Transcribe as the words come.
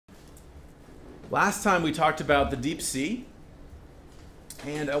Last time we talked about the deep sea,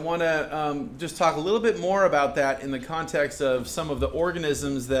 and I want to just talk a little bit more about that in the context of some of the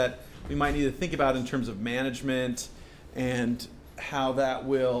organisms that we might need to think about in terms of management and how that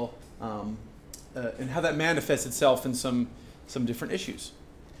will and how that manifests itself in some different issues.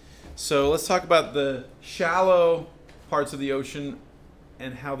 So let's talk about the shallow parts of the ocean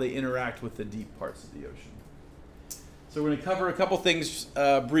and how they interact with the deep parts of the ocean. So we're going to cover a couple things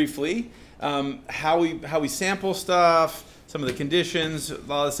briefly. How we sample stuff, some of the conditions, a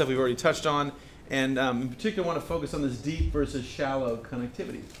lot of the stuff we've already touched on, and in particular I want to focus on this deep versus shallow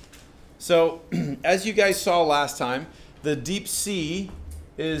connectivity. So as you guys saw last time, the deep sea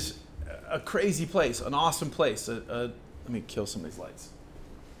is a crazy place, an awesome place. Let me kill some of these lights.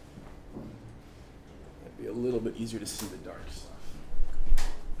 It'd be a little bit easier to see the dark stuff.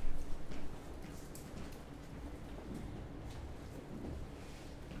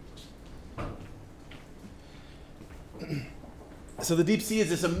 So the deep sea is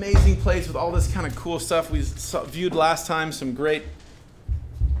this amazing place with all this kind of cool stuff. We viewed last time some great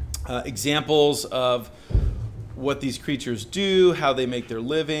examples of what these creatures do, how they make their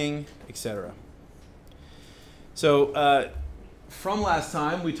living, etc. So from last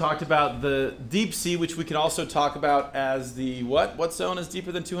time, we talked about the deep sea, which we can also talk about as the what? What zone is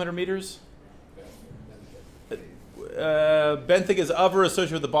deeper than 200 meters? Benthic is of or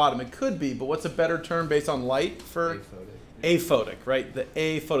associated with the bottom. It could be, but what's a better term based on light for? Aphotic, right? The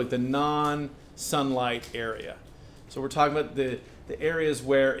aphotic, the non-sunlight area. So we're talking about the areas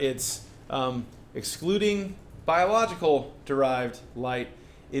where it's excluding biological derived light,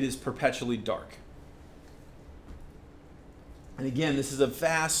 it is perpetually dark. And again, this is a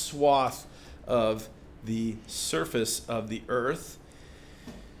vast swath of the surface of the Earth.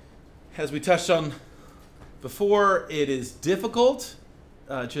 As we touched on before, it is difficult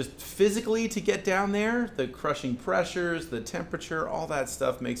just physically to get down there. The crushing pressures, the temperature, all that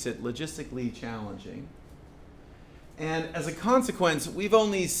stuff makes it logistically challenging. And as a consequence, we've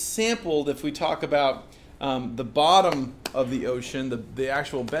only sampled, if we talk about the bottom of the ocean, the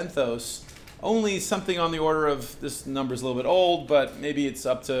actual benthos, only something on the order of, this number's a little bit old, but maybe it's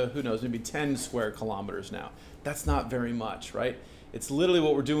up to, who knows, maybe 10 square kilometers now. That's not very much, right? It's literally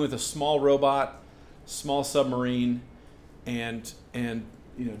what we're doing with a small robot, small submarine, and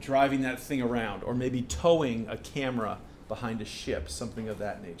you know, driving that thing around, or maybe towing a camera behind a ship, something of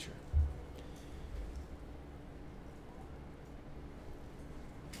that nature.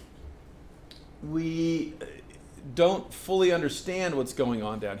 We don't fully understand what's going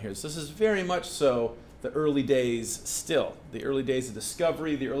on down here. So this is very much so the early days still. The early days of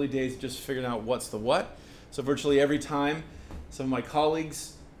discovery, the early days of just figuring out what's the what. So virtually every time some of my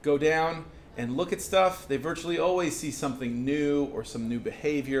colleagues go down and look at stuff, they virtually always see something new or some new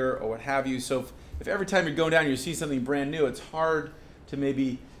behavior or what have you. So if every time you're going down you see something brand new, it's hard to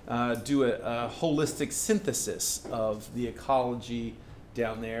maybe do a holistic synthesis of the ecology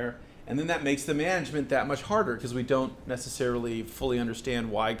down there. And then that makes the management that much harder because we don't necessarily fully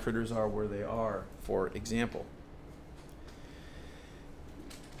understand why critters are where they are, for example.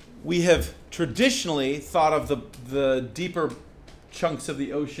 We have traditionally thought of the deeper chunks of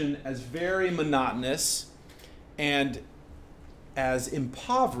the ocean as very monotonous and as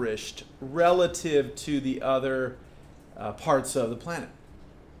impoverished relative to the other parts of the planet.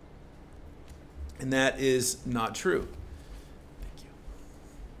 And that is not true. Thank you.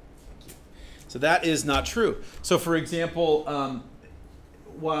 Thank you. So that is not true. So for example,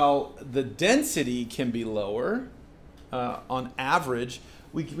 while the density can be lower on average,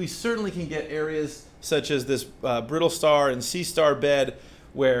 we certainly can get areas such as this brittle star and sea star bed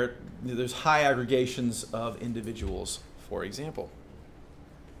where there's high aggregations of individuals, for example.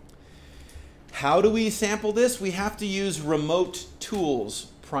 How do we sample this? We have to use remote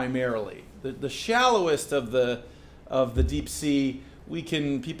tools primarily. The shallowest of the deep sea,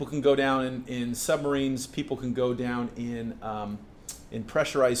 people can go down in submarines, people can go down in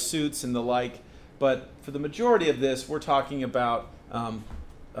pressurized suits and the like, but for the majority of this, we're talking about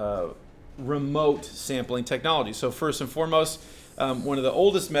remote sampling technology. So first and foremost, one of the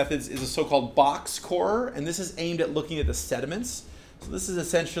oldest methods is a so-called box corer, and this is aimed at looking at the sediments. So this is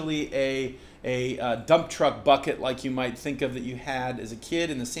essentially a dump truck bucket like you might think of that you had as a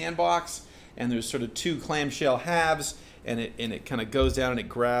kid in the sandbox, and there's sort of two clamshell halves, and it kind of goes down and it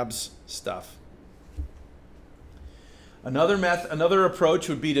grabs stuff. Another approach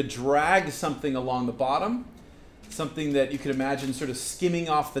would be to drag something along the bottom, something that you could imagine sort of skimming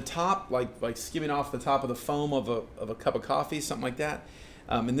off the top, like skimming off the top of the foam of a cup of coffee, something like that.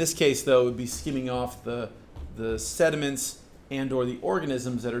 In this case, though, it would be skimming off the sediments and or the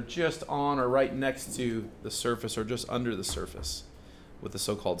organisms that are just on or right next to the surface or just under the surface with the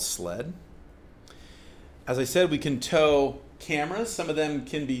so-called sled. As I said, we can tow cameras. Some of them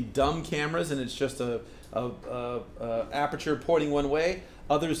can be dumb cameras, and it's just a aperture pointing one way.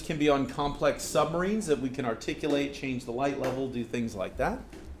 Others can be on complex submarines that we can articulate, change the light level, do things like that.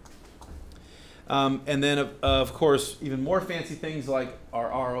 And then, of course, even more fancy things like our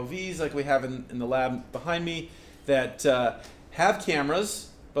ROVs, like we have in the lab behind me, that have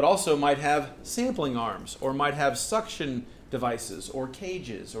cameras, but also might have sampling arms, or might have suction devices, or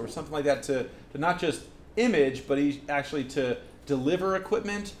cages, or something like that to not just image, but actually to deliver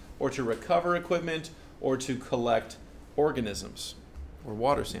equipment, or to recover equipment, or to collect organisms or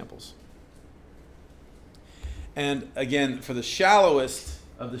water samples. And again, for the shallowest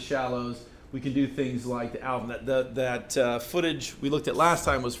of the shallows, we can do things like the Alvin. That footage we looked at last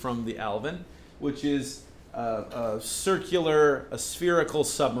time was from the Alvin, which is a spherical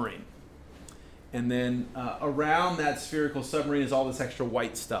submarine. And then around that spherical submarine is all this extra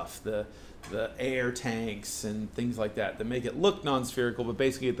white stuff, the air tanks and things like that make it look non-spherical, but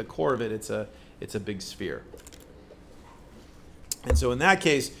basically at the core of it, it's a big sphere. And so in that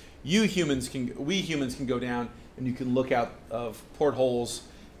case, we humans can go down and you can look out of portholes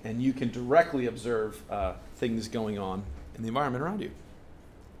and you can directly observe things going on in the environment around you.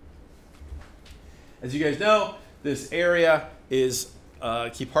 As you guys know, this area is,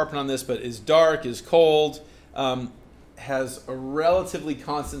 keep harping on this, but is dark, is cold, has a relatively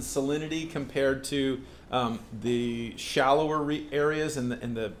constant salinity compared to the shallower areas and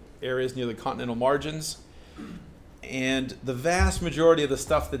the areas near the continental margins. And the vast majority of the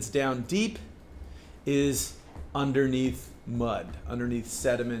stuff that's down deep is underneath mud, underneath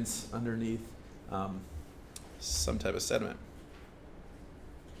sediments, underneath some type of sediment.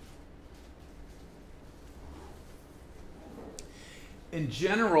 In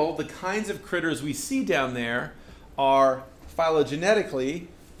general, the kinds of critters we see down there are phylogenetically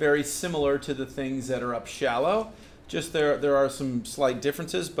very similar to the things that are up shallow. Just there are some slight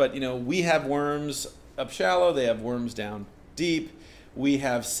differences, but we have worms up shallow, they have worms down deep. We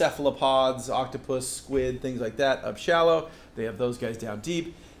have cephalopods, octopus, squid, things like that up shallow. They have those guys down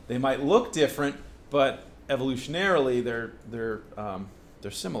deep. They might look different, but evolutionarily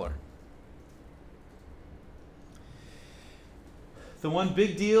they're similar. The one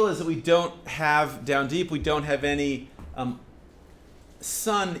big deal is that we don't have, down deep, we don't have any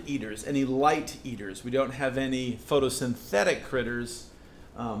sun eaters, any light eaters. We don't have any photosynthetic critters,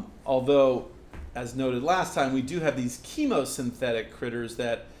 although, as noted last time, we do have these chemosynthetic critters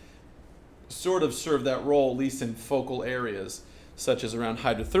that sort of serve that role, at least in focal areas, such as around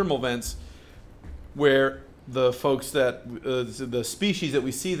hydrothermal vents, where the the species that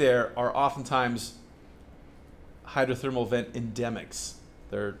we see there are oftentimes hydrothermal vent endemics.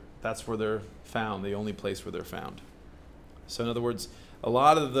 That's where they're found, the only place where they're found. So in other words, a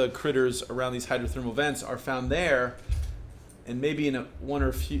lot of the critters around these hydrothermal vents are found there, and maybe in one or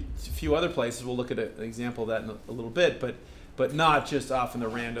a few other places. We'll look at an example of that in a little bit, but not just off in the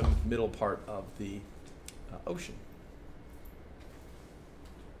random middle part of the ocean.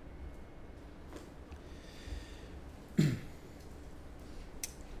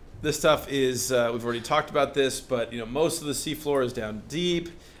 This stuff is, we've already talked about this, but most of the seafloor is down deep.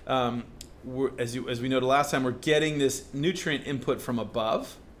 As we noted last time, we're getting this nutrient input from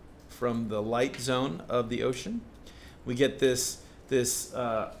above, from the light zone of the ocean. We get this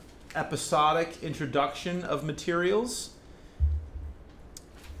episodic introduction of materials.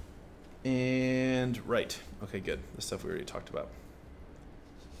 And right, okay, good. The stuff we already talked about.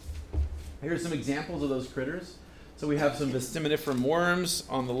 Here's some examples of those critters. So we have some vestiminiferum worms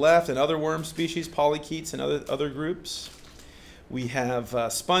on the left, and other worm species, polychaetes and other groups. We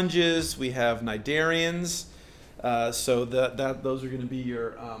have sponges. We have cnidarians. So those are going to be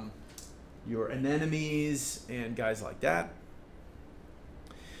your anemones and guys like that.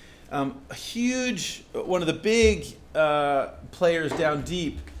 One of the big players down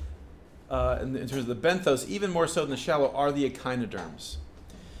deep in terms of the benthos, even more so than the shallow, are the echinoderms.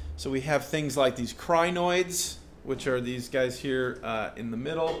 So we have things like these crinoids, which are these guys here in the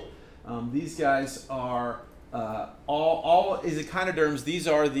middle. These guys are all is echinoderms. These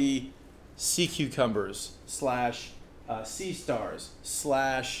are the sea cucumbers / sea stars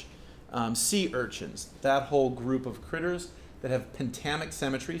 / sea urchins. That whole group of critters that have pentamic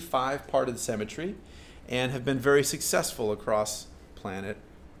symmetry, 5-parted symmetry, and have been very successful across planet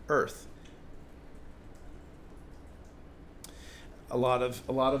Earth. A lot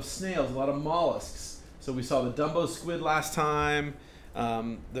of snails, a lot of mollusks. So we saw the Dumbo squid last time.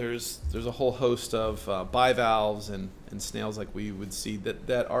 There's a whole host of bivalves and snails like we would see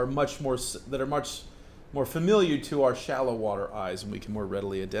that are much more familiar to our shallow water eyes, and we can more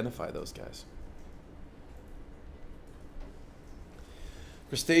readily identify those guys.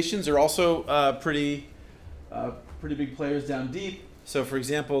 Crustaceans are also pretty big players down deep. So, for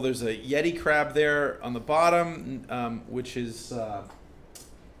example, there's a yeti crab there on the bottom, which is a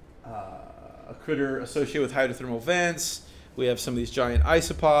critter associated with hydrothermal vents. We have some of these giant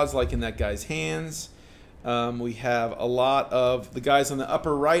isopods, like in that guy's hands. We have a lot of the guys on the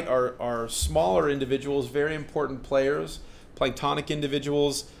upper right are smaller individuals, very important players, planktonic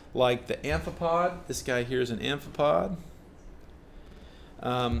individuals like the amphipod. This guy here is an amphipod,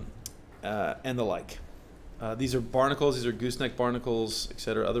 and the like. These are barnacles. These are gooseneck barnacles,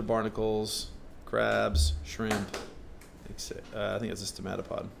 etc. Other barnacles, crabs, shrimp. I think it's a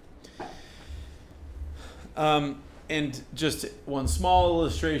stomatopod. And just one small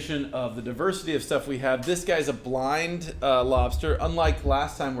illustration of the diversity of stuff we have. This guy's a blind lobster. Unlike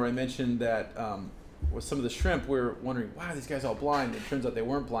last time where I mentioned that with some of the shrimp, we were wondering, wow, these guys are all blind. It turns out they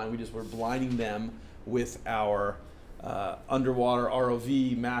weren't blind. We just were blinding them with our underwater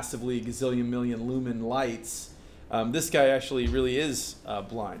ROV, massively gazillion million lumen lights. This guy actually really is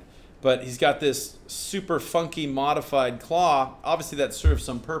blind. But he's got this super funky modified claw. Obviously that serves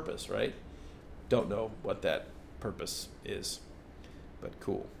some purpose, right? Don't know what that purpose is, but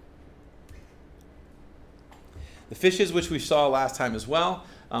cool. The fishes, which we saw last time as well,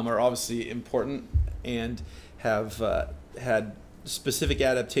 are obviously important and have had specific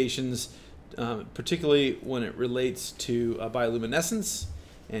adaptations, particularly when it relates to bioluminescence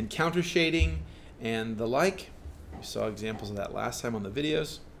and counter shading and the like. We saw examples of that last time on the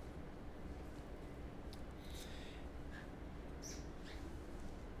videos.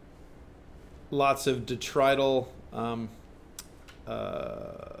 Lots of detrital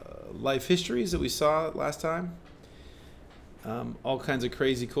life histories that we saw last time. All kinds of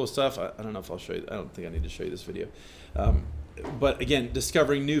crazy cool stuff. I don't know if I'll show you. I don't think I need to show you this video. But again,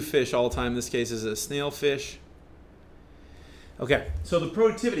 discovering new fish all the time. In this case is a snail fish. Okay, so the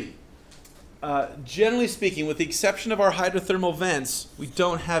productivity. Generally speaking, with the exception of our hydrothermal vents, we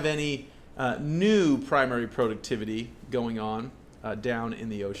don't have any new primary productivity going on down in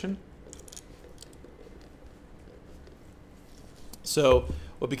the ocean. So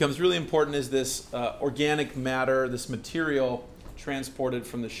what becomes really important is this organic matter, this material transported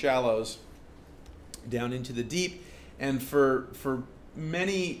from the shallows down into the deep. And for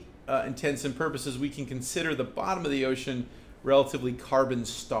many intents and purposes, we can consider the bottom of the ocean relatively carbon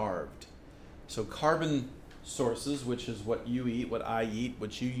starved. So carbon sources, which is what you eat, what I eat,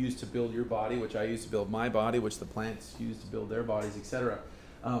 which you use to build your body, which I use to build my body, which the plants use to build their bodies, etc.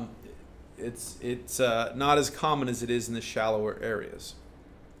 It's not as common as it is in the shallower areas.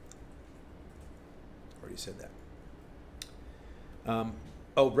 Already said that.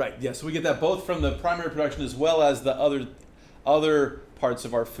 Oh, right. Yeah, so we get that both from the primary production as well as the other parts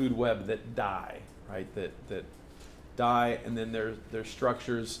of our food web that die, right? That die, and then their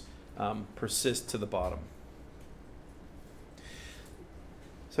structures persist to the bottom.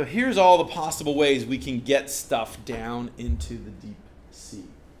 So here's all the possible ways we can get stuff down into the deep sea.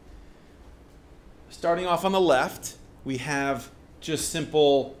 Starting off on the left, we have just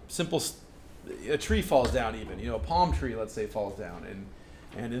simple. A tree falls down, even a palm tree, let's say, falls down,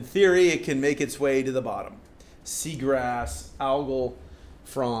 and in theory, it can make its way to the bottom. Seagrass, algal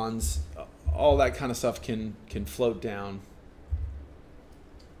fronds, all that kind of stuff can float down.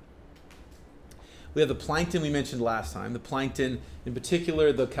 We have the plankton we mentioned last time. The plankton, in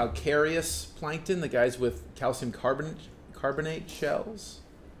particular, the calcareous plankton, the guys with calcium carbonate shells.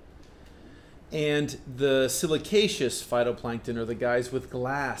 And the silicaceous phytoplankton are the guys with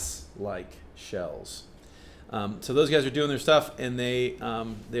glass-like shells. So those guys are doing their stuff, and they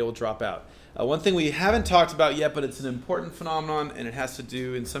will drop out. One thing we haven't talked about yet, but it's an important phenomenon, and it has to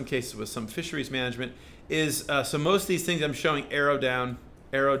do, in some cases, with some fisheries management, is so most of these things I'm showing arrow down,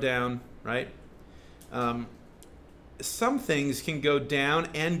 right? Some things can go down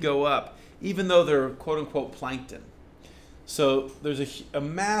and go up, even though they're quote-unquote plankton. So there's a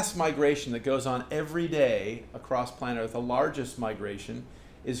mass migration that goes on every day across planet Earth. The largest migration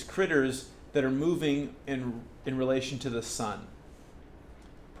is critters that are moving in relation to the sun.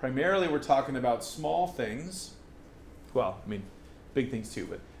 Primarily, we're talking about small things. Well, I mean, big things too,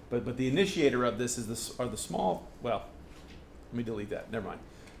 but the initiator of this are the small. Well, let me delete that. Never mind.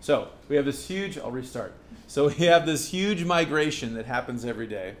 So we have this huge. I'll restart. So we have this huge migration that happens every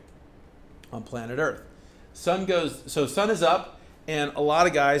day on planet Earth. Sun is up, and a lot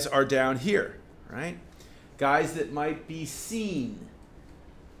of guys are down here, right? Guys that might be seen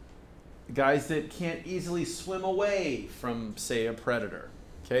guys that can't easily swim away from, say, a predator.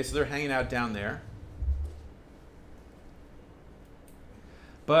 Okay, so they're hanging out down there.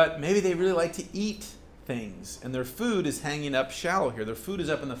 But maybe they really like to eat things, and their food is hanging up shallow here. Their food is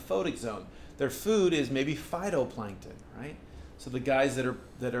up in the photic zone. Their food is maybe phytoplankton, right? So the guys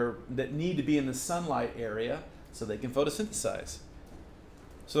that need to be in the sunlight area so they can photosynthesize.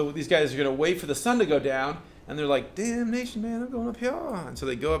 So these guys are going to wait for the sun to go down, and they're like, damnation, man, I'm going up here. And so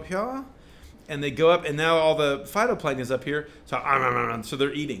they go up here, and they go up, and now all the phytoplankton is up here, so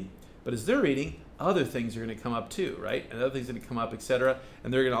they're eating. But as they're eating, other things are going to come up too, right? And other things are going to come up, etc.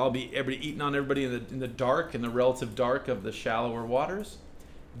 And they're going to all be everybody eating on everybody in the dark, in the relative dark of the shallower waters.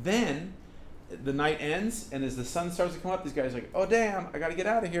 Then the night ends, and as the sun starts to come up, these guys are like, oh damn, I got to get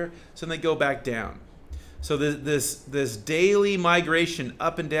out of here. So then they go back down. So this daily migration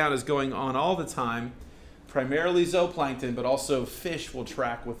up and down is going on all the time, primarily zooplankton, but also fish will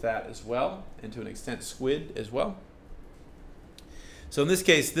track with that as well, and to an extent squid as well. So in this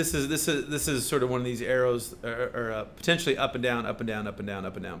case, this is sort of one of these arrows, or potentially up and down, up and down, up and down,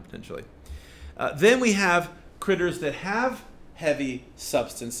 up and down, potentially. Then we have critters that have heavy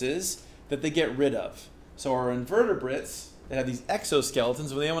substances that they get rid of. So our invertebrates, they have these exoskeletons.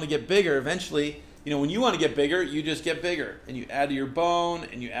 When they want to get bigger, eventually, when you want to get bigger, you just get bigger, and you add to your bone,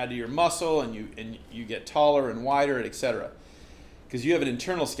 and you add to your muscle, and you get taller and wider, etc. Because you have an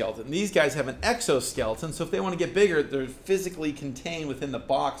internal skeleton. These guys have an exoskeleton, so if they want to get bigger, they're physically contained within the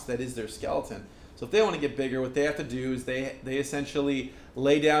box that is their skeleton. So if they want to get bigger, what they have to do is they essentially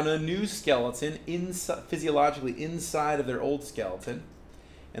lay down a new skeleton physiologically inside of their old skeleton.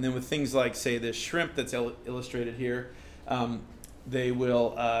 And then with things like, say, this shrimp that's illustrated here, they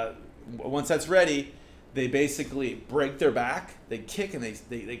will, once that's ready, they basically break their back, they kick and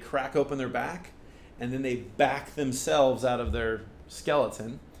they crack open their back, and then they back themselves out of their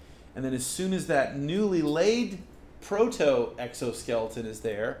skeleton. And then as soon as that newly laid proto-exoskeleton is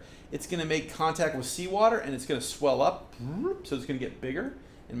there, it's going to make contact with seawater, and it's going to swell up, so it's going to get bigger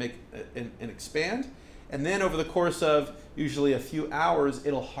and expand. And then over the course of usually a few hours,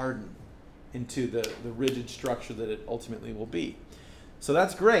 it'll harden into the rigid structure that it ultimately will be. So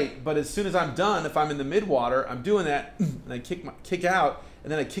that's great, but as soon as I'm done, if I'm in the midwater, I'm doing that, and I kick out,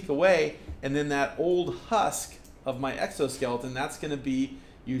 and then I kick away, and then that old husk of my exoskeleton, that's going to be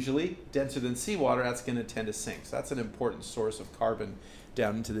usually denser than seawater. That's going to tend to sink. So that's an important source of carbon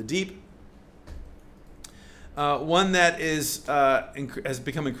down into the deep. One that has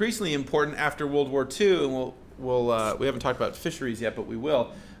become increasingly important after World War II, and we haven't talked about fisheries yet, but we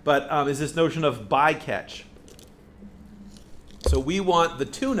will, but is this notion of bycatch. So we want the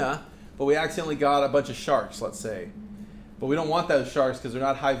tuna, but we accidentally got a bunch of sharks, let's say. But we don't want those sharks because they're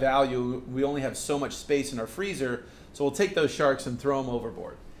not high value. We only have so much space in our freezer, so we'll take those sharks and throw them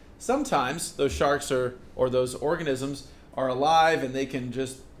overboard. Sometimes those sharks or those organisms are alive and they can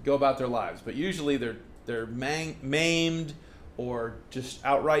just go about their lives, but usually they're maimed or just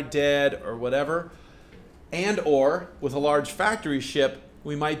outright dead or whatever. And or with a large factory ship,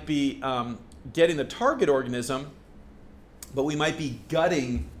 we might be getting the target organism, but we might be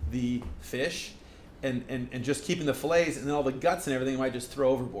gutting the fish and just keeping the fillets, and then all the guts and everything you might just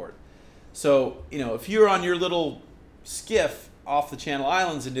throw overboard. So, if you're on your little skiff off the Channel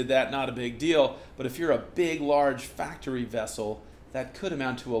Islands and did that, not a big deal. But if you're a big, large factory vessel, that could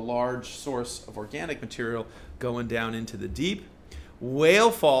amount to a large source of organic material going down into the deep. Whale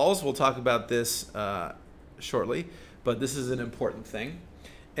falls, we'll talk about this shortly, but this is an important thing.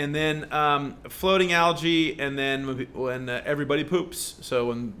 And then floating algae, and then when everybody poops.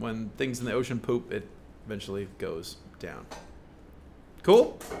 So when things in the ocean poop, it eventually goes down.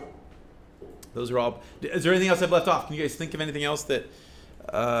 Cool? Those are all. Is there anything else I've left off? Can you guys think of anything else that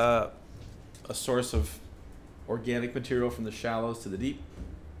a source of organic material from the shallows to the deep?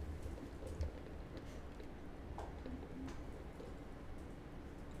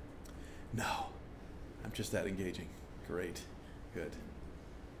 No. I'm just that engaging. Great. Good.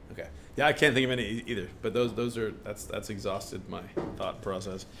 Okay. Yeah, I can't think of any either, but that's exhausted my thought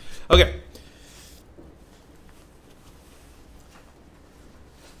process. Okay.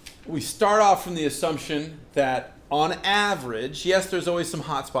 We start off from the assumption that on average, yes, there's always some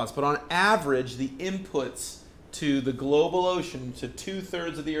hot spots, but on average, the inputs to the global ocean, to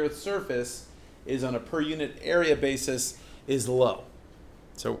 2/3 of the Earth's surface, is on a per unit area basis is low.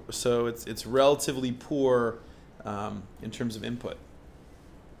 So it's relatively poor in terms of input.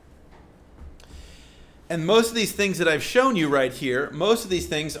 And most of these things that I've shown you right here, most of these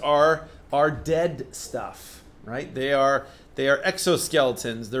things are dead stuff, right? They are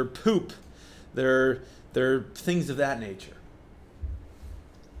exoskeletons, they're poop, they're things of that nature.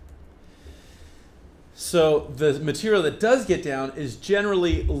 So the material that does get down is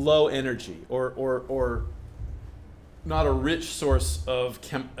generally low energy, or not a rich source of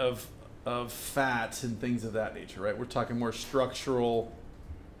fat and things of that nature, right? We're talking more structural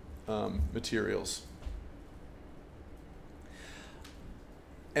materials.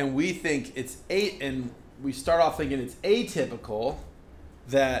 And we think we start off thinking it's atypical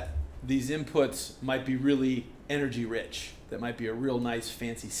that these inputs might be really energy rich. That might be a real nice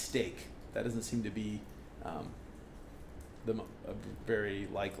fancy steak. That doesn't seem to be very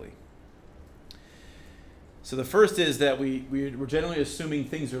likely. So the first is that we're generally assuming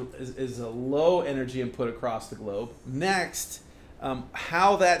things is a low energy input across the globe. Next,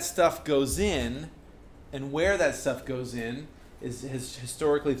 how that stuff goes in and where that stuff goes in is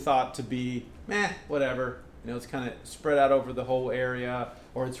historically thought to be whatever. It's kind of spread out over the whole area,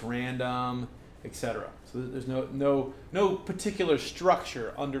 or it's random, etc. So there's no particular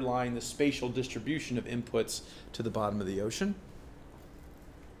structure underlying the spatial distribution of inputs to the bottom of the ocean.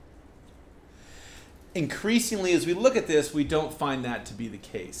 Increasingly, as we look at this, we don't find that to be the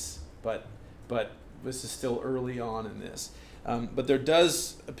case, but this is still early on in this. But there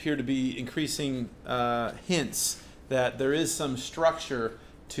does appear to be increasing hints that there is some structure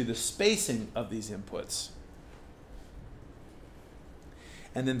to the spacing of these inputs.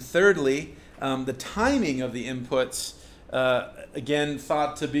 And then thirdly, the timing of the inputs, again,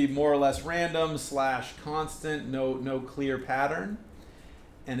 thought to be more or less random / constant, no clear pattern.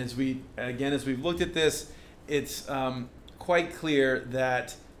 And as we've looked at this, it's quite clear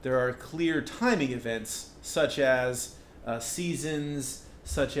that there are clear timing events, such as seasons,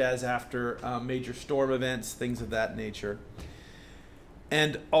 such as after major storm events, things of that nature.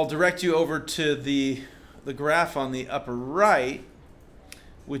 And I'll direct you over to the graph on the upper right,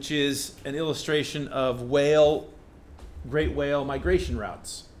 which is an illustration of great whale migration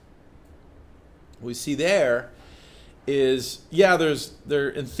routes. What we see there is, there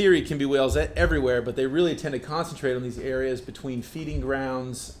in theory can be whales everywhere, but they really tend to concentrate on these areas between feeding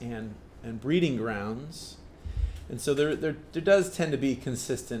grounds and breeding grounds. And so there does tend to be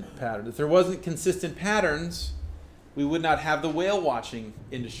consistent patterns. If there wasn't consistent patterns, we would not have the whale watching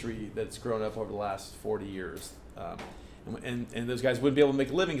industry that's grown up over the last 40 years. And those guys wouldn't be able to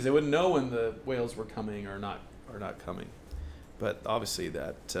make a living because they wouldn't know when the whales were coming or not coming. But obviously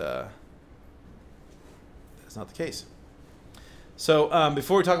that's not the case. So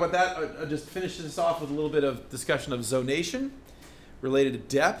before we talk about that, I'll just finish this off with a little bit of discussion of zonation related to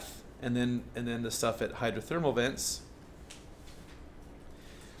depth, and then the stuff at hydrothermal vents.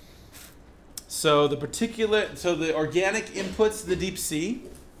 So the organic inputs to the deep sea.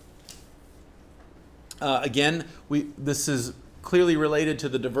 Again, this is clearly related to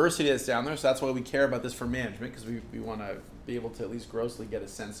the diversity that's down there, so that's why we care about this for management, because we want to be able to at least grossly get a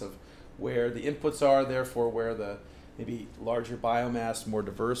sense of where the inputs are, therefore where the maybe larger biomass, more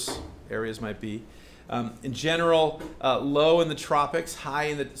diverse areas might be. In general, low in the tropics, high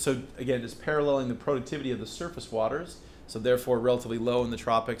in the, so again, just paralleling the productivity of the surface waters, so therefore relatively low in the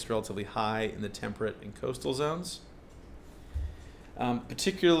tropics, relatively high in the temperate and coastal zones.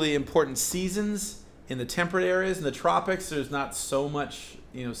 Particularly important seasons in the temperate areas. In the tropics, there's not so much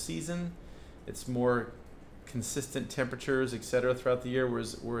season. It's more consistent temperatures, etc., throughout the year,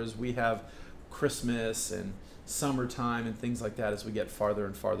 whereas we have Christmas and summertime and things like that as we get farther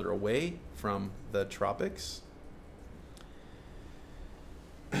and farther away from the tropics.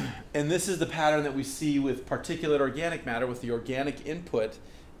 And this is the pattern that we see with particulate organic matter, with the organic input,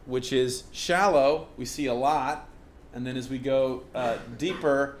 which is shallow, we see a lot, and then as we go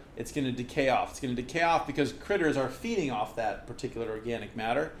deeper, it's going to decay off. It's going to decay off because critters are feeding off that particulate organic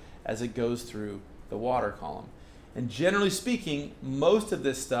matter as it goes through the water column. And generally speaking, most of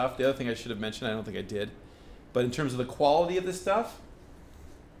this stuff, the other thing I should have mentioned, I don't think I did, but in terms of the quality of this stuff,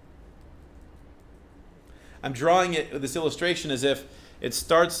 I'm drawing this illustration as if it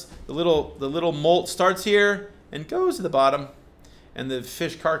starts, the little molt starts here and goes to the bottom, and the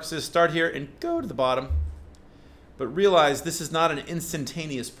fish carcasses start here and go to the bottom. But realize this is not an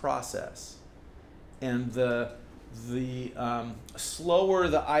instantaneous process. And the slower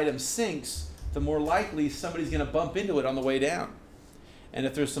the item sinks, the more likely somebody's going to bump into it on the way down. And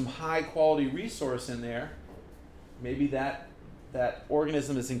if there's some high quality resource in there, maybe that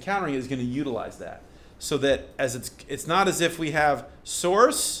organism is encountering is going to utilize that. So that as it's not as if we have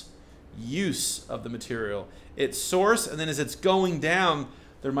source, use of the material. It's source, and then as it's going down,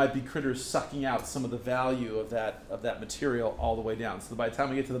 there might be critters sucking out some of the value of that material all the way down. So by the time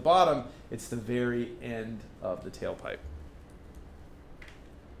we get to the bottom, it's the very end of the tailpipe.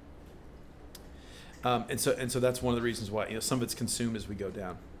 And so that's one of the reasons why some of it's consumed as we go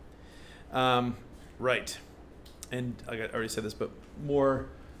down. right. And I already said this, but more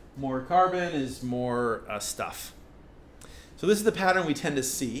carbon is more stuff. So this is the pattern we tend to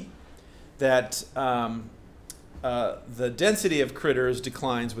see, that the density of critters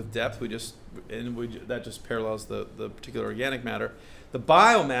declines with depth. That just parallels the particular organic matter. The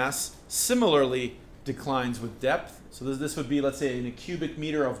biomass similarly declines with depth. So this would be, let's say, in a cubic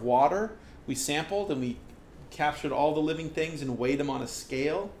meter of water we sampled, and we captured all the living things and weighed them on a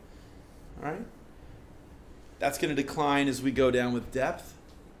scale. All right? That's going to decline as we go down with depth.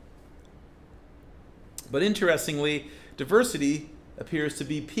 But interestingly, diversity appears to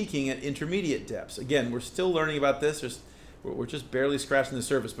be peaking at intermediate depths. Again, we're still learning about this. We're just barely scratching the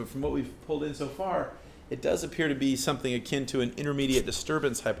surface, but from what we've pulled in so far, it does appear to be something akin to an intermediate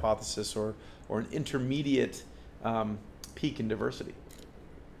disturbance hypothesis, or an intermediate peak in diversity.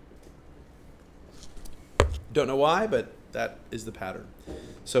 Don't know why, but that is the pattern.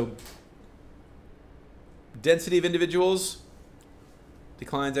 So density of individuals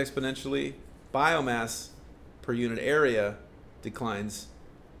declines exponentially. Biomass per unit area declines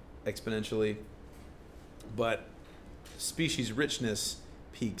exponentially, but species richness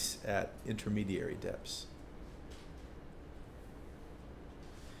peaks at intermediary depths.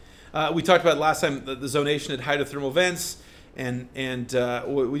 We talked about last time the zonation at hydrothermal vents, and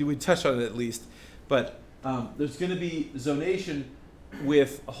we touched on it at least, but there's going to be zonation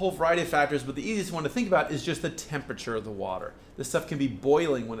with a whole variety of factors, but the easiest one to think about is just the temperature of the water. This stuff can be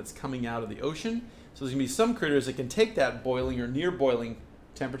boiling when it's coming out of the ocean, so there's going to be some critters that can take that boiling or near boiling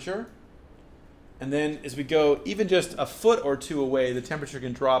temperature, and then as we go even just a foot or two away, the temperature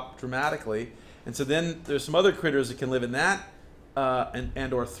can drop dramatically, and so then there's some other critters that can live in that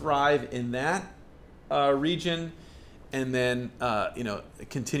and or thrive in that region, and then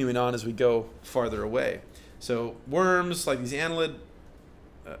continuing on as we go farther away. So worms, like these annelid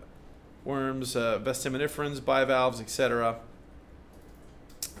worms, vestiminiferans, bivalves, etc.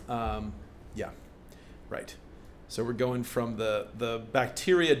 Yeah, right. So we're going from the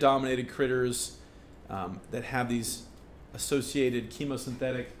bacteria-dominated critters that have these associated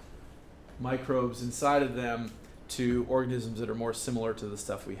chemosynthetic microbes inside of them to organisms that are more similar to the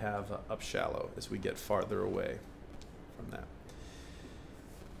stuff we have up shallow as we get farther away from that.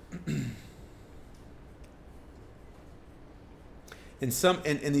 In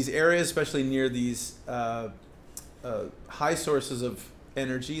these areas, especially near these high sources of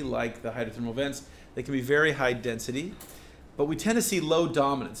energy, like the hydrothermal vents, they can be very high density, but we tend to see low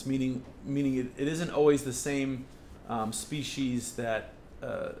dominance, meaning it isn't always the same species that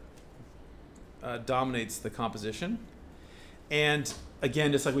dominates the composition. And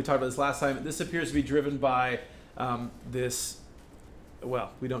again, just like we talked about this last time, this appears to be driven by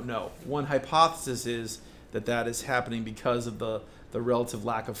well, we don't know. One hypothesis is that is happening because of the relative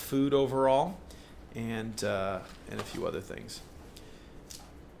lack of food overall, and a few other things.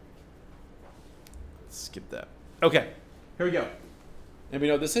 Let's skip that. Okay, here we go. Anybody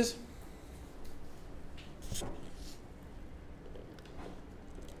know what this is?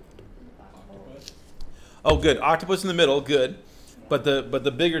 Oh, good. Octopus in the middle, good. But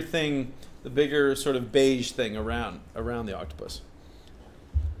the bigger thing, the bigger sort of beige thing around the octopus.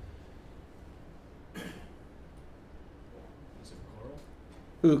 Is it coral?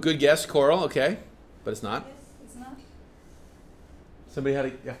 Ooh, good guess, coral. Okay, but it's not. Yes, it's not. Somebody had a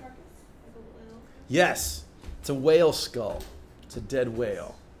yeah. Carcass? Like a whale? Yes, it's a whale skull. It's a dead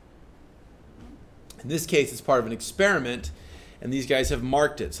whale. In this case, it's part of an experiment, and these guys have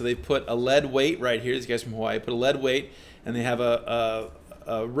marked it. So they put a lead weight right here. These guys from Hawaii put a lead weight, and they have a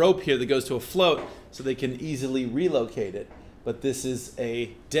rope here that goes to a float so they can easily relocate it. But this is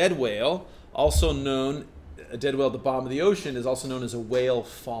a dead whale, also known, a dead whale at the bottom of the ocean is also known as a whale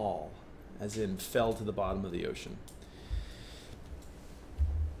fall, as in fell to the bottom of the ocean.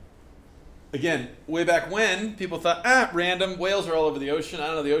 Again, way back when, people thought, random, whales are all over the ocean. I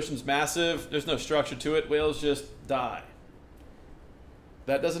don't know, the ocean's massive. There's no structure to it. Whales just die.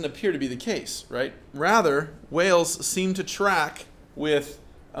 That doesn't appear to be the case, right? Rather, whales seem to track with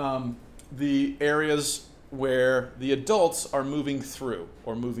the areas where the adults are moving through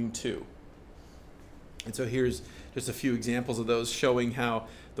or moving to. And so here's just a few examples of those showing how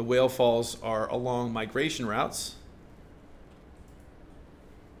the whale falls are along migration routes.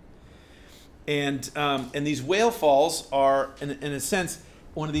 And these whale falls are, in a sense,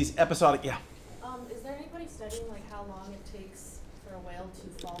 one of these episodic, yeah. Is there anybody studying like how long it takes for a whale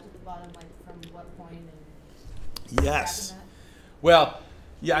to fall to the bottom, like from what point? And yes. Well,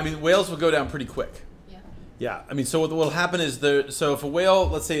 yeah, I mean, whales will go down pretty quick. Yeah. Yeah, I mean, so what will happen is so if a whale,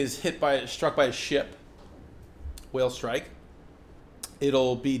 let's say, is struck by a ship, whale strike,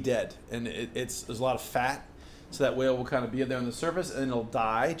 it'll be dead, and there's a lot of fat, so that whale will kind of be there on the surface, and it'll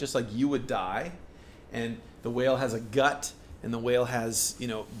die just like you would die. And the whale has a gut, and the whale has, you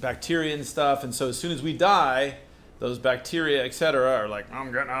know, bacteria and stuff, and so as soon as we die, those bacteria, etc., are like,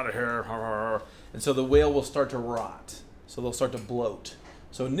 I'm getting out of here, and so the whale will start to rot, so they'll start to bloat.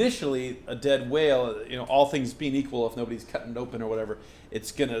 So initially, a dead whale, you know, all things being equal, if nobody's cutting it open or whatever,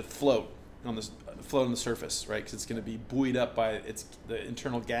 it's gonna float on the surface, right? Because it's gonna be buoyed up by the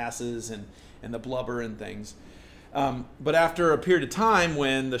internal gases and the blubber and things. But after a period of time,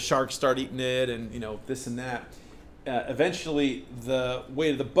 when the sharks start eating it, and, you know, this and that, eventually the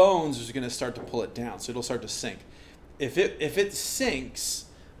weight of the bones is going to start to pull it down, so it'll start to sink. If it sinks,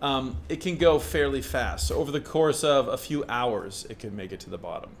 it can go fairly fast. So over the course of a few hours, it can make it to the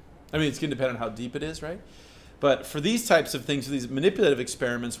bottom. I mean, it's going to depend on how deep it is, right? But for these types of things, for these manipulative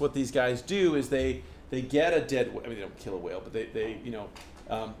experiments, what these guys do is they get a dead. I mean, they don't kill a whale, but they you know,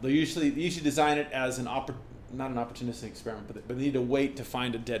 they usually design it as not an opportunistic experiment, but they need to wait to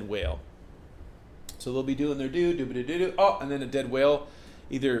find a dead whale. So they'll be doing their and then a dead whale,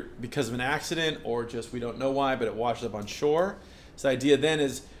 either because of an accident or just we don't know why, but it washes up on shore. So the idea then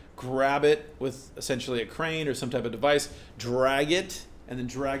is grab it with essentially a crane or some type of device, drag it, and then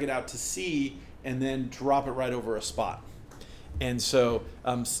drag it out to sea, and then drop it right over a spot. And so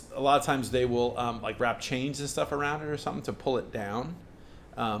a lot of times they will like wrap chains and stuff around it or something to pull it down,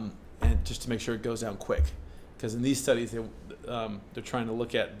 and just to make sure it goes down quick. Because in these studies, they're trying to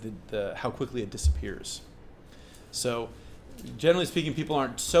look at how quickly it disappears. So generally speaking, people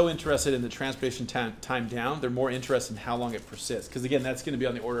aren't so interested in the transportation time down. They're more interested in how long it persists. Because again, that's going to be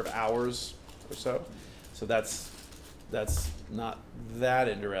on the order of hours or so. So that's not that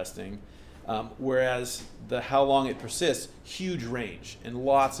interesting. Whereas the how long it persists, huge range and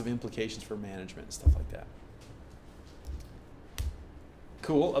lots of implications for management and stuff like that.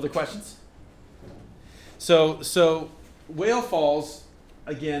 Cool. Other questions? So whale falls,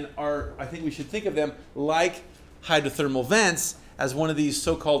 again, I think we should think of them like hydrothermal vents as one of these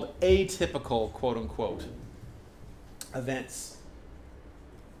so-called atypical, quote-unquote, events.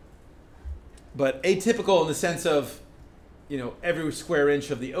 But atypical in the sense of, you know, every square inch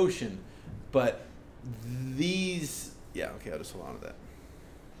of the ocean. But these, yeah, okay, I'll just hold on to that.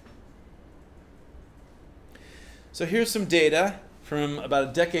 So here's some data from about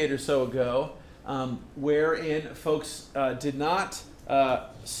a decade or so ago, wherein folks did not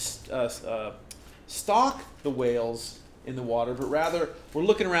stalk the whales in the water, but rather were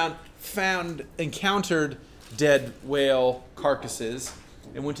looking around, encountered dead whale carcasses,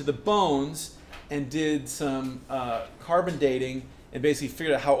 and went to the bones and did some carbon dating and basically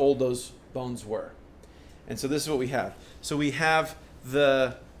figured out how old those bones were. And so this is what we have. So we have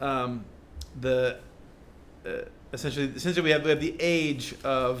essentially we have the age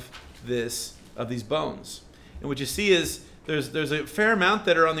of these bones. And what you see is there's a fair amount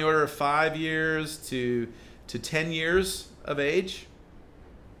that are on the order of 5 years to 10 years of age.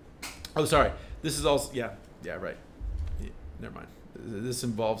 Oh, sorry. This is also yeah, right. Yeah, never mind. This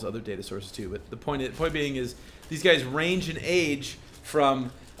involves other data sources too. But the point being is these guys range in age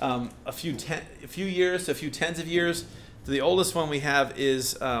from a few years to a few tens of years. The oldest one we have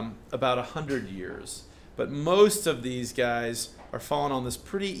is about 100 years. But most of these guys are falling on this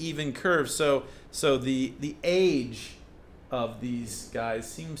pretty even curve. So the age of these guys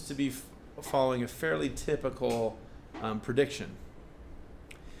seems to be following a fairly typical prediction.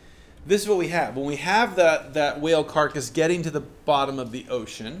 This is what we have. When we have that whale carcass getting to the bottom of the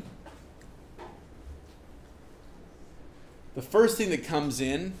ocean, the first thing that comes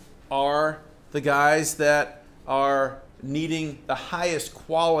in are the guys that are needing the highest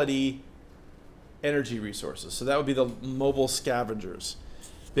quality energy resources. So that would be the mobile scavengers,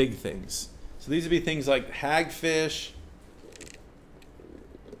 big things. So these would be things like hagfish,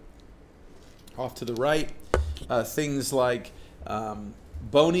 off to the right, things like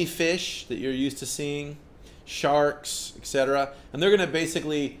bony fish that you're used to seeing, sharks, etc. And they're going to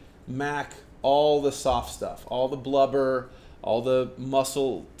basically mac all the soft stuff, all the blubber, all the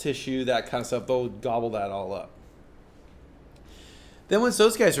muscle tissue, that kind of stuff. They'll gobble that all up. Then once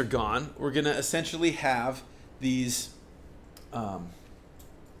those guys are gone, we're going to essentially have these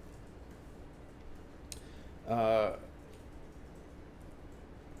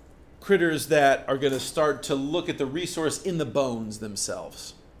critters that are going to start to look at the resource in the bones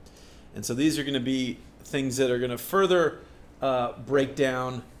themselves. And so these are going to be things that are going to further break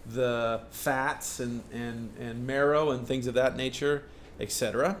down the fats and marrow and things of that nature,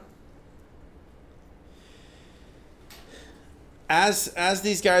 etc. As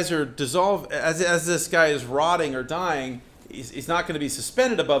these guys are dissolved, as this guy is rotting or dying, he's not going to be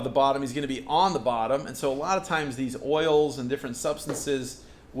suspended above the bottom. He's going to be on the bottom. And so a lot of times these oils and different substances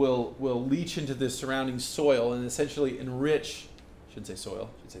will leach into the surrounding soil and essentially enrich, I shouldn't say soil,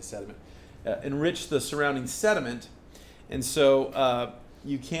 I should say sediment, enrich the surrounding sediment. And so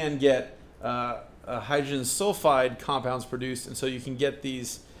you can get hydrogen sulfide compounds produced, and so you can get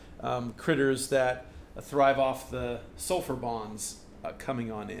these critters that thrive off the sulfur bonds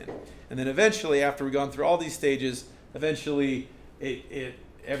coming on in. And then eventually, after we've gone through all these stages, eventually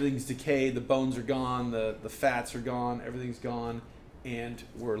everything's decayed, the bones are gone, the fats are gone, everything's gone, and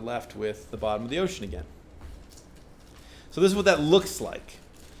we're left with the bottom of the ocean again. So this is what that looks like.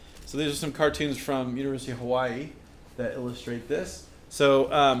 So these are some cartoons from University of Hawaii that illustrate this.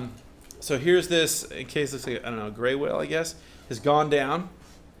 So so here's this, in case it looks like, I don't know, a gray whale, I guess, has gone down.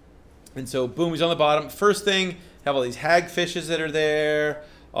 And so, boom, he's on the bottom. First thing, have all these hagfishes that are there,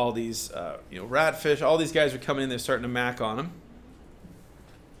 all these, ratfish. All these guys are coming in. They're starting to mac on him.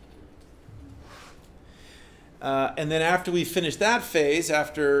 And then after we finish that phase,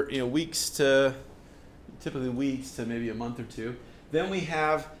 after typically weeks to maybe a month or two, then we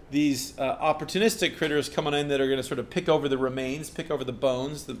have these opportunistic critters coming in that are going to sort of pick over the remains, pick over the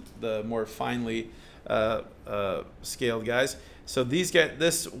bones, the more finely scaled guys. So these guys,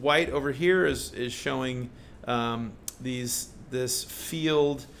 this white over here is showing this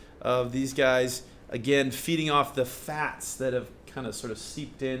field of these guys, again, feeding off the fats that have kind of sort of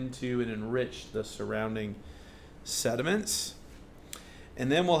seeped into and enriched the surrounding sediments. And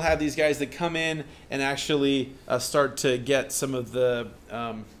then we'll have these guys that come in and actually start to get some of the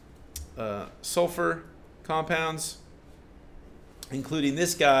sulfur compounds, including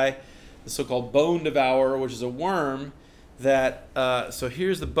this guy, the so-called bone devourer, which is a worm that, so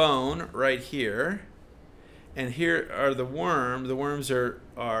here's the bone right here, and here are the worms. The worms are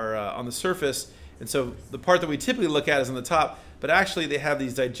on the surface, and so the part that we typically look at is on the top, but actually they have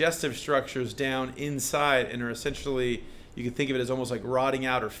these digestive structures down inside and are essentially, you can think of it as almost like rotting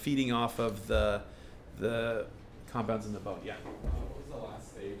out or feeding off of the compounds in the bone. Yeah. What was the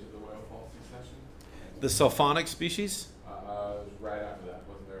last stage of the whale fall succession? The sulfonic species. Right after that,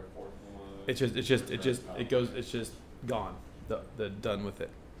 wasn't there a fourth one? It's just gone. Done with it.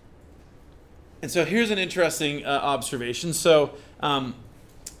 And so here's an interesting observation. So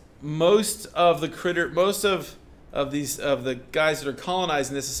most of the guys that are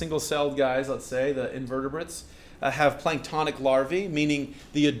colonizing this, the single-celled guys, let's say the invertebrates, have planktonic larvae, meaning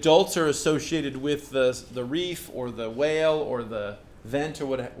the adults are associated with the reef or the whale or the vent or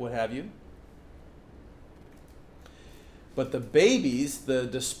what have you. But the babies, the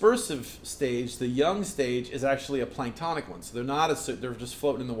dispersive stage, the young stage, is actually a planktonic one. So they're just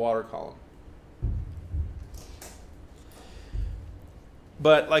floating in the water column.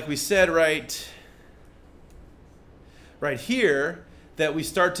 But like we said right here, that we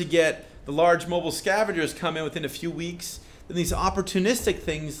start to get the large mobile scavengers come in within a few weeks. Then these opportunistic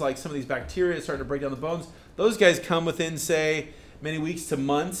things like some of these bacteria starting to break down the bones, those guys come within, say, many weeks to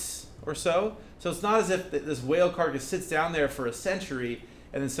months or so. So it's not as if this whale carcass sits down there for a century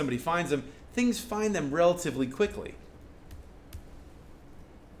and then somebody finds them. Things find them relatively quickly.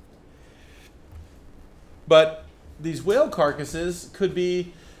 But these whale carcasses could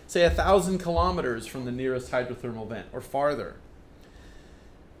be, say, 1,000 kilometers from the nearest hydrothermal vent or farther.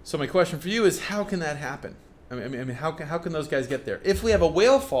 So my question for you is, how can that happen? I mean, how can those guys get there? If we have a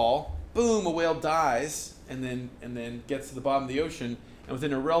whale fall, boom, a whale dies and then gets to the bottom of the ocean, and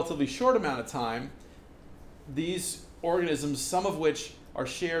within a relatively short amount of time, these organisms, some of which are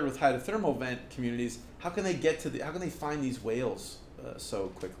shared with hydrothermal vent communities, how can they find these whales so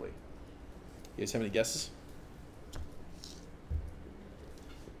quickly? You guys have any guesses?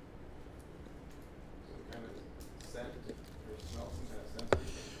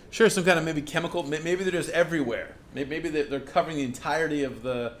 Sure, some kind of maybe chemical. Maybe they're just everywhere. Maybe they're covering the entirety of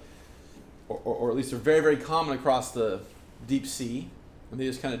the, or at least they're very, very common across the deep sea, and they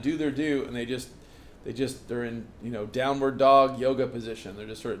just kind of do their due, and they're in downward dog yoga position. They're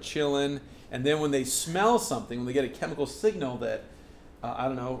just sort of chilling, and then when they smell something, when they get a chemical signal that I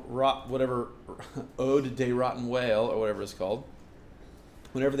don't know, whatever ode de rotten whale or whatever it's called,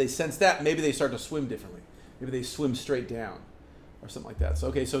 whenever they sense that, maybe they start to swim differently. Maybe they swim straight down or something like that. So,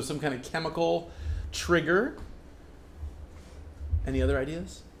 okay, so some kind of chemical trigger. Any other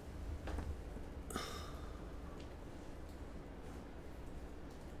ideas?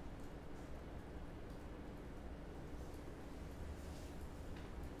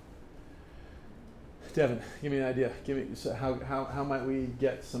 Devin, give me an idea. How might we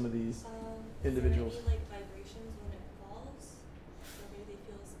get some of these individuals? Are there any, like, vibrations when it falls? Or maybe they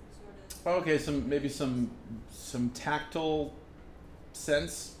feel some sort of Okay, maybe some tactile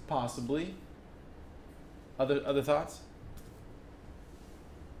sense, possibly. Other thoughts?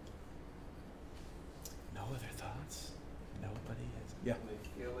 No other thoughts? Nobody has. Yeah. When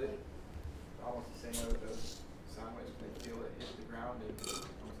they feel it, almost the same way with those sound waves. When they feel it hit the ground, it almost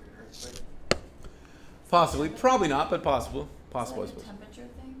like an earthquake. Possibly, probably not, but possible. Possible, I Is that a suppose. temperature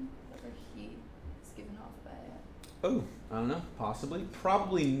thing? Whatever heat is given off by it. Oh, I don't know. Possibly,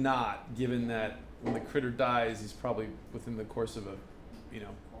 probably not. Given that when the critter dies, he's probably within the course of a,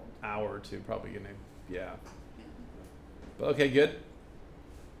 hour or two, probably gonna, yeah. But okay, good.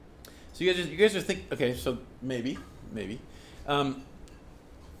 So you guys are thinking. Okay, so maybe.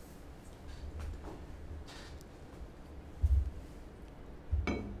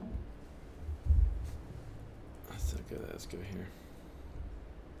 Let's go here.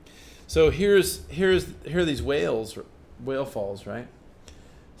 So here are these whale falls, right?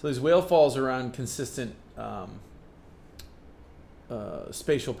 So these whale falls are on consistent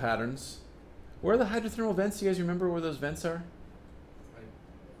spatial patterns. Where are the hydrothermal vents? Do you guys remember where those vents are? Like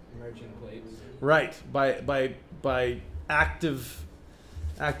emerging plates. Right, by active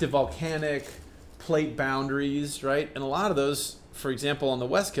volcanic plate boundaries, right? And a lot of those, for example, on the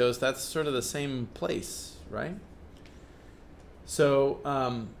West Coast, that's sort of the same place, right? So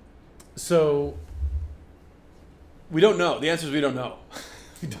we don't know. The answer is we don't know.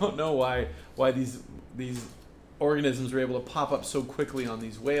 We don't know why these organisms are able to pop up so quickly on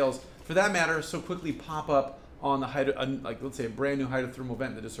these whales. For that matter, so quickly pop up on the like let's say a brand new hydrothermal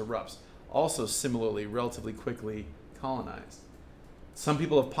vent that just erupts. Also, similarly, relatively quickly colonized. Some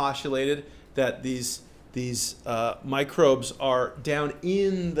people have postulated that these microbes are down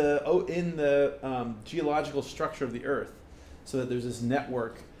in the geological structure of the Earth, so that there's this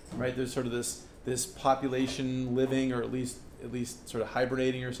network, right? There's sort of this population living, or at least sort of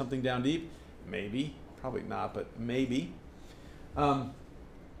hibernating or something down deep. Maybe, probably not, but maybe.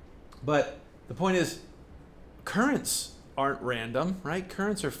 But the point is, currents aren't random, right?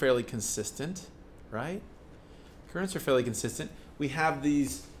 Currents are fairly consistent, right? Currents are fairly consistent. We have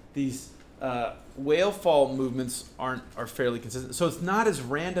these whale fall movements are fairly consistent. So it's not as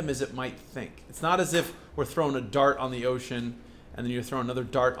random as it might think. It's not as if we're throwing a dart on the ocean and then you're throwing another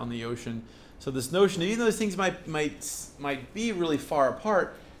dart on the ocean. So this notion, even though these things might be really far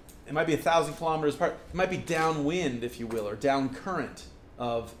apart, it might be 1,000 kilometers apart, it might be downwind, if you will, or down current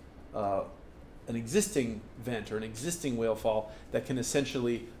of an existing vent or an existing whale fall that can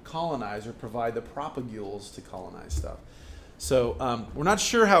essentially colonize or provide the propagules to colonize stuff. So we're not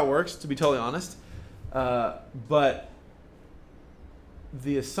sure how it works, to be totally honest, but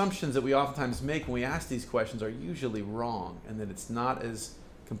the assumptions that we oftentimes make when we ask these questions are usually wrong, and that it's not as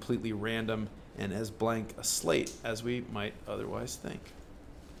completely random and as blank a slate as we might otherwise think.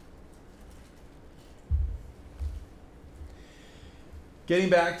 Getting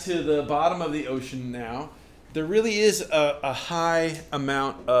back to the bottom of the ocean now, there really is a high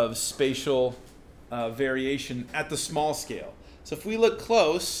amount of spatial variation at the small scale. So if we look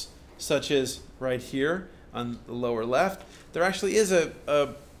close, such as right here on the lower left, there actually is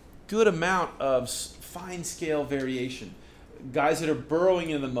a good amount of fine scale variation. Guys that are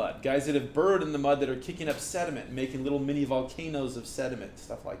burrowing in the mud, guys that have burrowed in the mud that are kicking up sediment, making little mini volcanoes of sediment,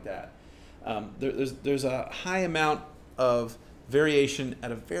 stuff like that. There's a high amount of variation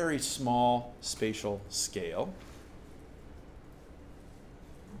at a very small spatial scale.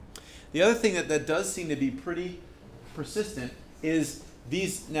 The other thing that does seem to be pretty persistent is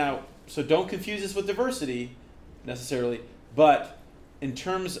these now, so don't confuse this with diversity necessarily, but in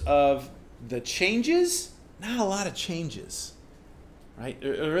terms of the changes, not a lot of changes, right?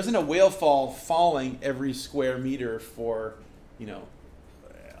 There isn't a whale fall falling every square meter for,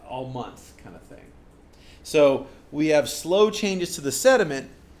 all month kind of thing. So we have slow changes to the sediment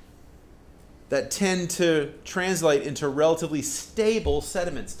that tend to translate into relatively stable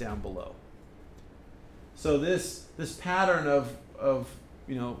sediments down below. So this pattern of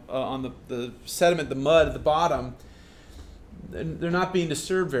on the sediment, the mud at the bottom, they're not being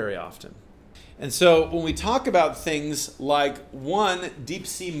disturbed very often. And so when we talk about things like, one, deep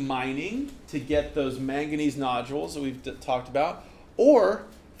sea mining to get those manganese nodules that we've talked about, or,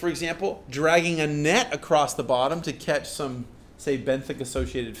 for example, dragging a net across the bottom to catch some, say,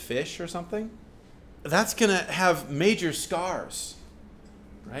 benthic-associated fish or something, that's going to have major scars,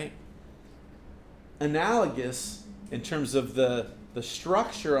 right? Analogous, in terms of the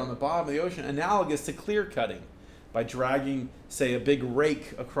structure on the bottom of the ocean, analogous to clear cutting by dragging, say, a big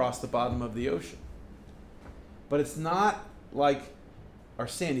rake across the bottom of the ocean. But it's not like our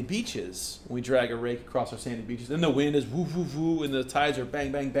sandy beaches. When we drag a rake across our sandy beaches, then the wind is woo, woo, woo, and the tides are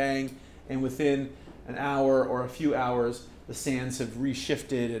bang, bang, bang, and within an hour or a few hours, the sands have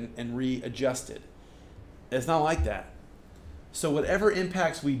reshifted and readjusted. It's not like that. So whatever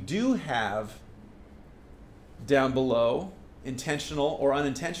impacts we do have down below, intentional or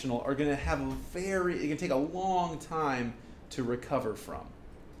unintentional, are going to have it can take a long time to recover from.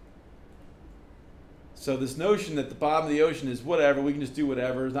 So this notion that the bottom of the ocean is whatever, we can just do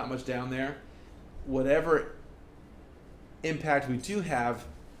whatever, there's not much down there, whatever impact we do have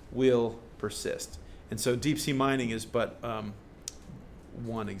will persist. And so deep sea mining is but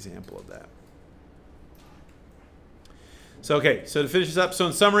one example of that. So okay, so to finish this up, so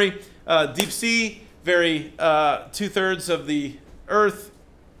in summary, deep sea, very 2/3 of the Earth,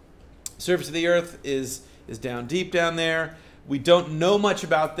 surface of the Earth is down deep down there. We don't know much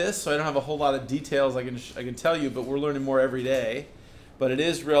about this, so I don't have a whole lot of details I can tell you, but we're learning more every day. But it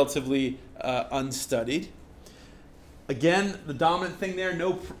is relatively unstudied. Again, the dominant thing there,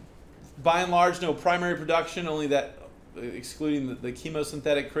 by and large, no primary production, only that, excluding the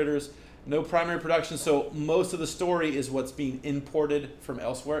chemosynthetic critters, no primary production. So most of the story is what's being imported from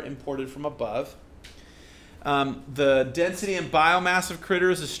elsewhere, imported from above. The density and biomass of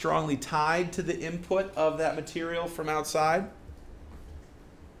critters is strongly tied to the input of that material from outside.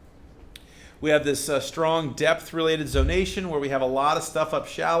 We have this strong depth-related zonation where we have a lot of stuff up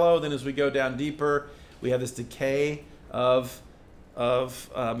shallow. Then as we go down deeper, we have this decay of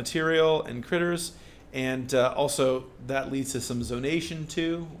material and critters. And also that leads to some zonation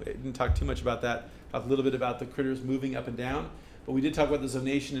too. We didn't talk too much about that. Talk a little bit about the critters moving up and down. But we did talk about the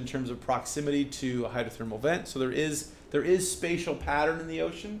zonation in terms of proximity to a hydrothermal vent. So there is spatial pattern in the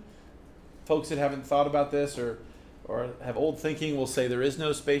ocean. Folks that haven't thought about this or have old thinking will say there is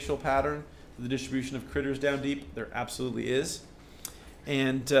no spatial pattern to the distribution of critters down deep. There absolutely is.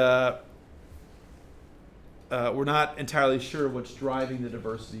 And we're not entirely sure what's driving the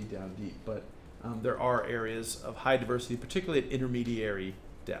diversity down deep, but there are areas of high diversity, particularly at intermediary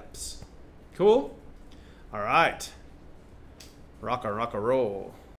depths. Cool? All right. Rock a roll.